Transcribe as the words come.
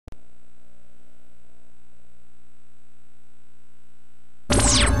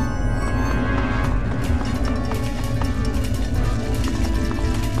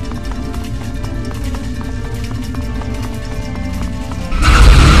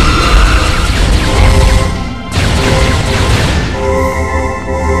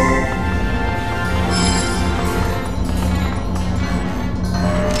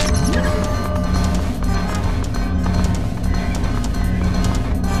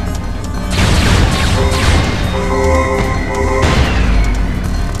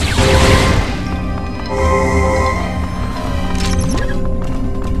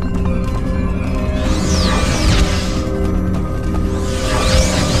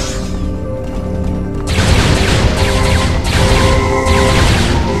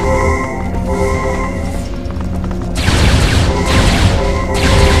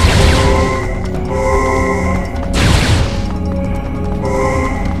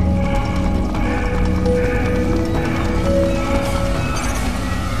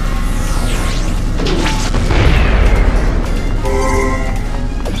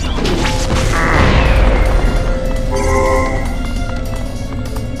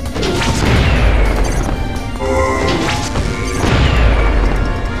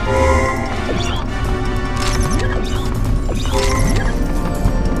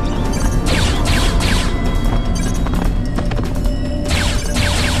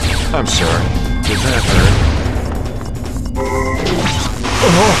I'm sorry. Did that hurt?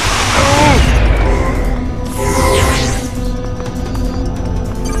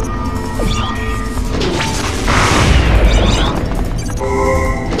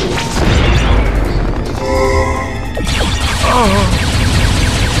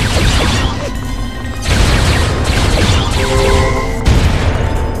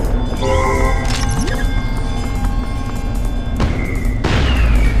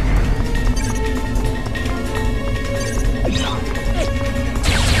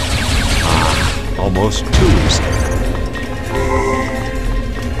 Almost too easy.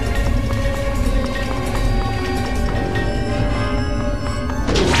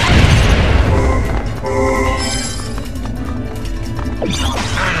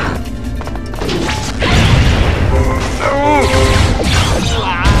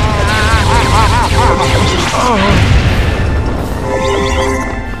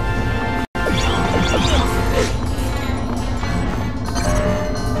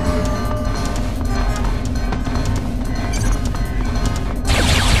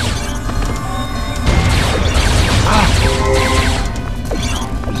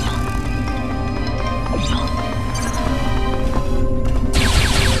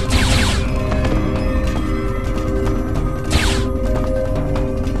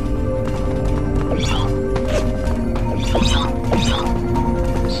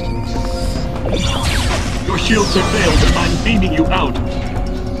 Shields have failed. I'm beaming you out.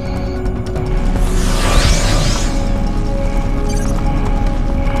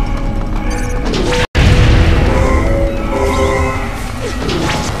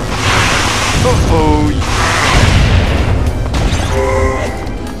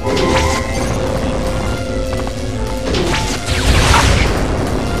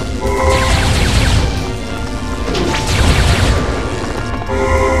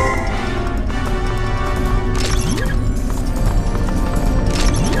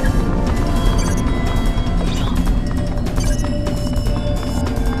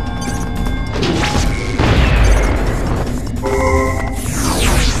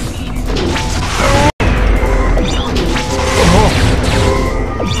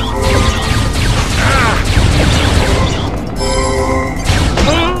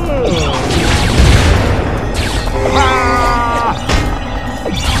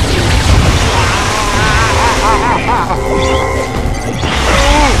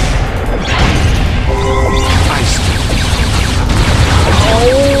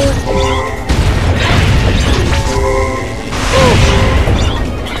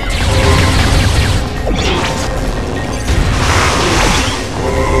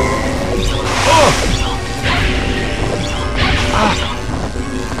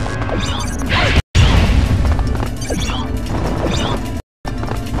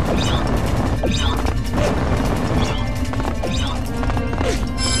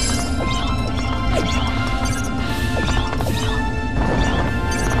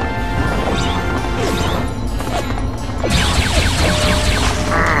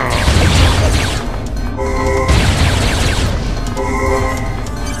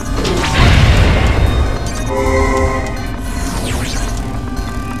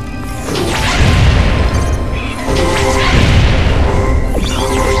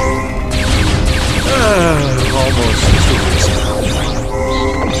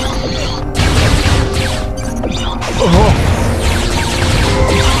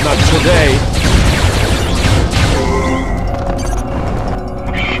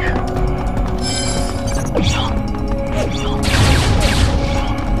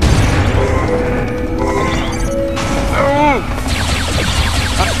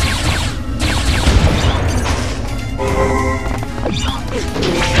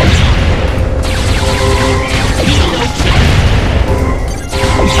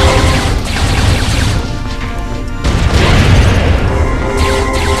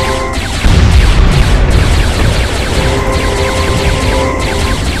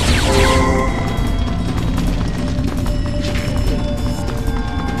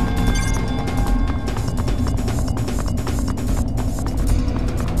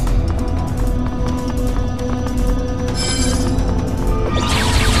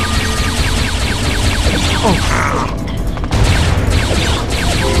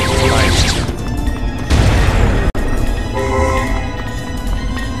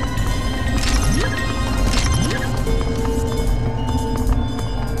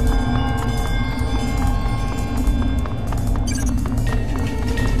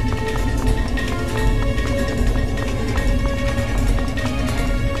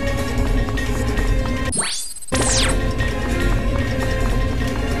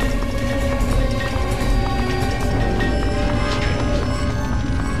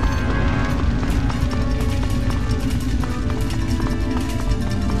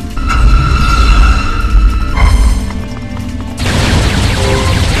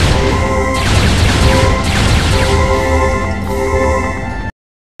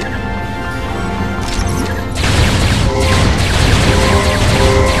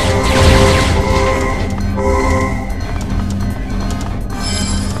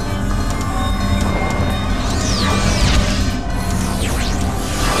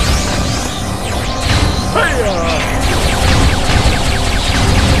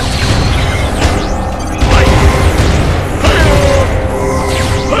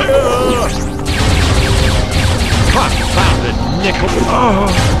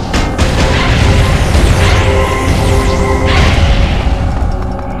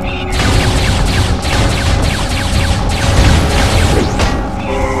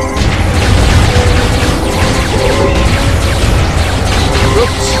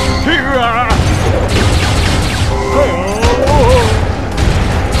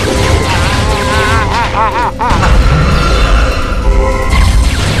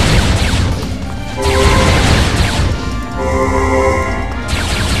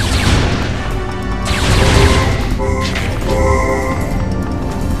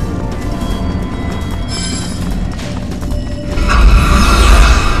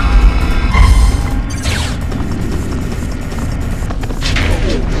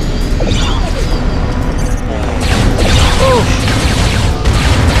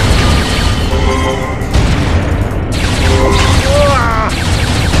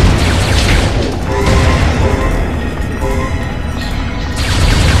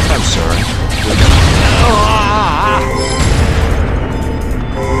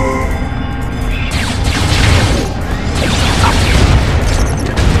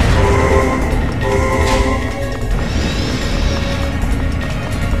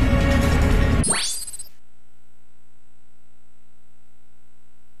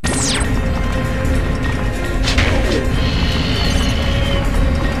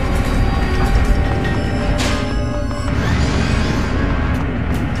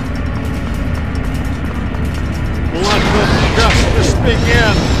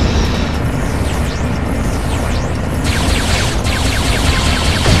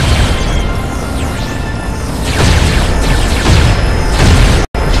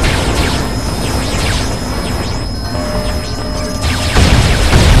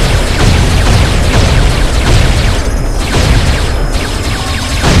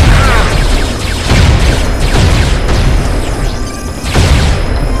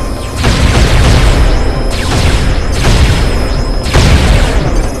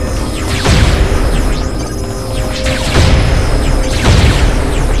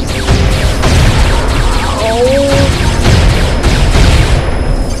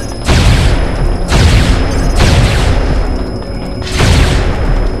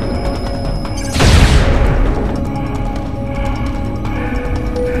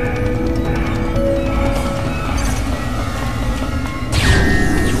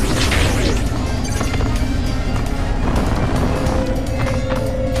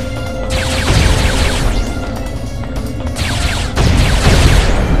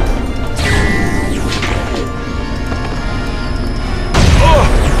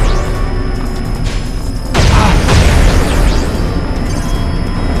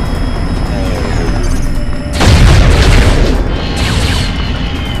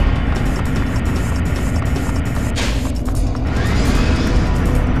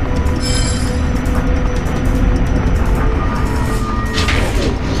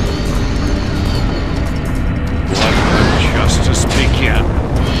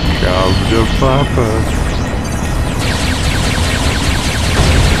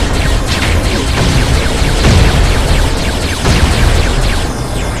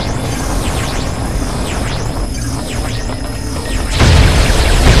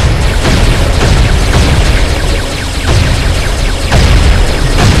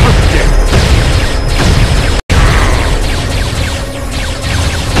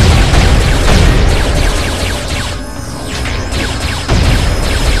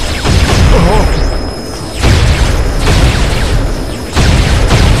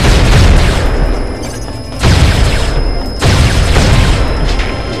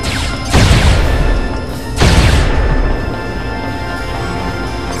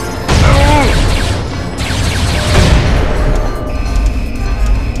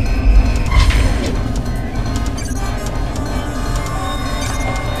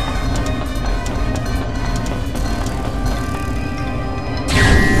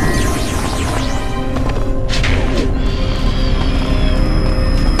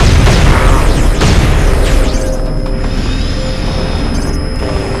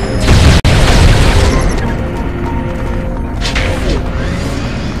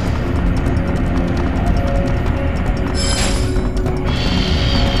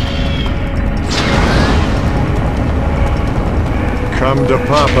 Come to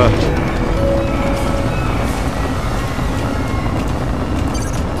Papa.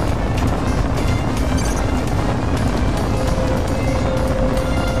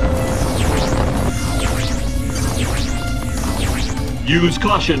 Use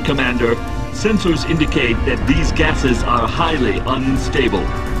caution, Commander. Sensors indicate that these gases are highly unstable.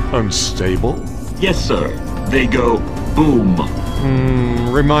 Unstable? Yes, sir. They go boom.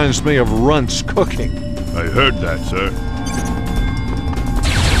 Reminds me of Runt's cooking. I heard that, sir.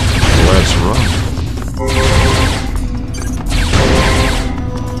 Let's run.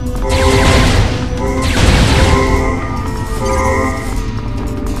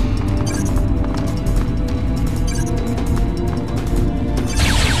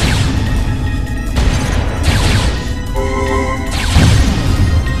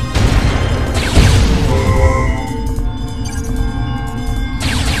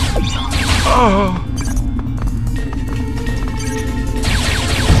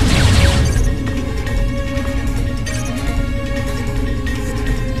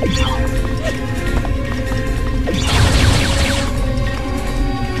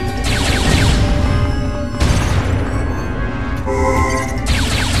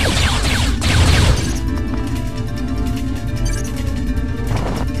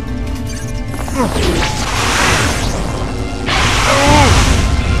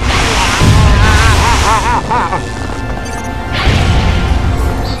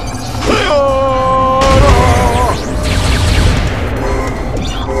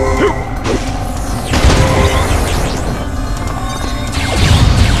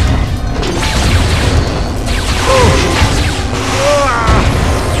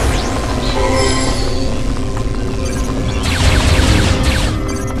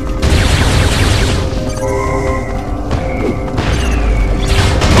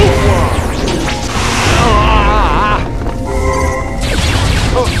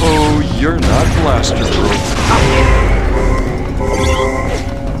 You're not blaster proof.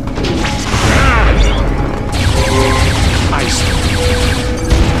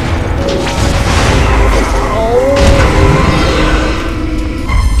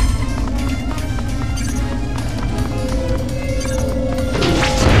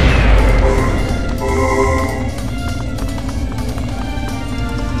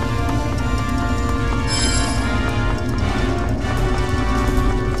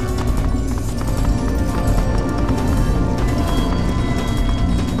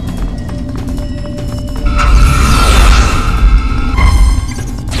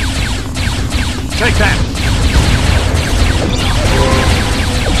 Take that!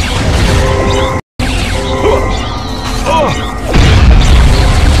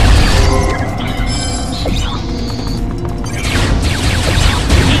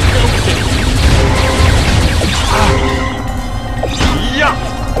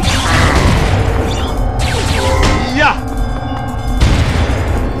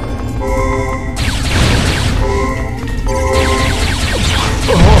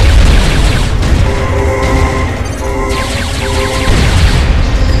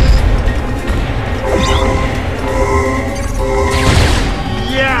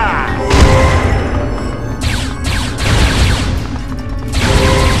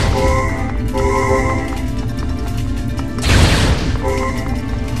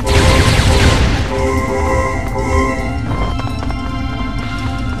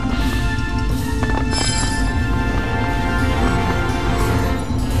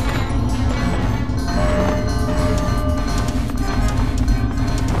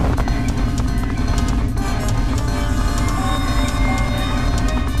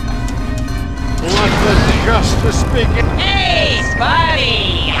 Justice speaking. Hey,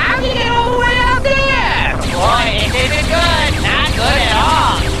 Spotty! How'd you get all the way out there? Boy, this isn't good. Not good at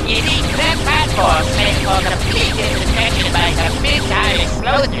all. You see, that platform makes for complete intersection by some big-time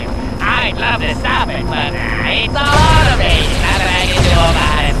explosive. I'd love to stop it, but it's all automated. Nothing I can do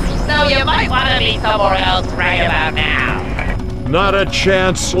about it. So you might want to be somewhere else right about now. Not a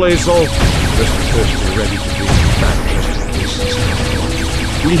chance, Slazel. Mr. Fish, we're ready to be back.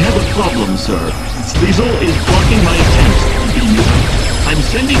 We have a problem, sir. Sleazel is blocking my attempts to beam you out. I'm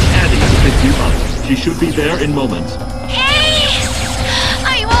sending Addie to pick you up. She should be there in moments. Ace!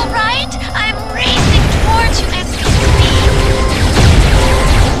 Are you alright? I'm racing towards you as we speak.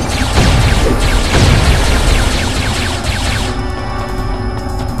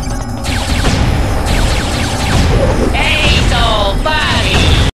 Ace, old buddy!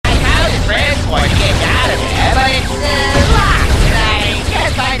 I found the transport to get out of there, but it's locked, and I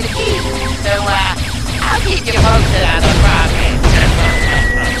can't find the key. So, I'll keep you posted on the progress.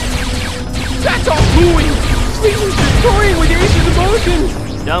 That's all ruined! Sleazel's destroying with Ace's emotions!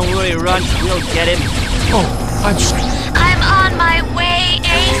 Don't worry, Runt. We'll get him. Oh, I'm sorry. I'm on my way,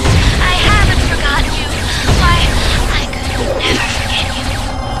 Ace. I haven't forgotten you. Why, I could never forget you.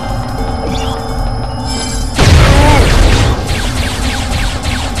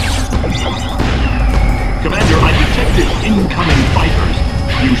 Commander, I detected incoming fighters.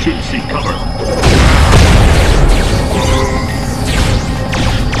 You should seek cover.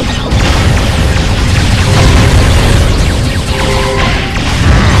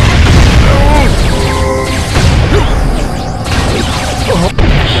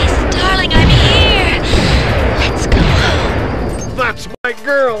 my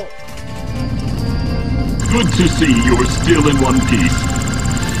girl. Good to see you're still in one piece.